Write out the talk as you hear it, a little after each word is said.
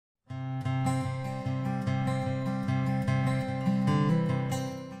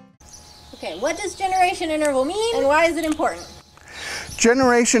Okay, what does generation interval mean and why is it important?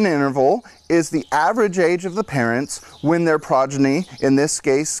 Generation interval is the average age of the parents when their progeny, in this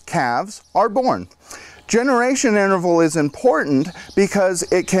case calves, are born. Generation interval is important because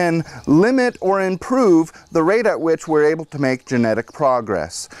it can limit or improve the rate at which we're able to make genetic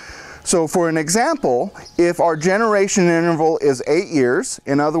progress. So for an example, if our generation interval is 8 years,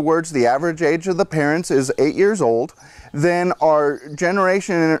 in other words, the average age of the parents is 8 years old, then our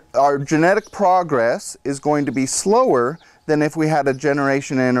genetic progress is going to be slower than if we had a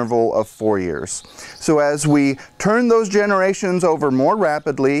generation interval of 4 years. So as we turn those generations over more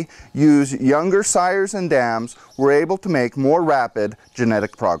rapidly, use younger sires and dams, we're able to make more rapid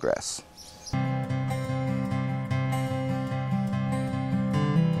genetic progress.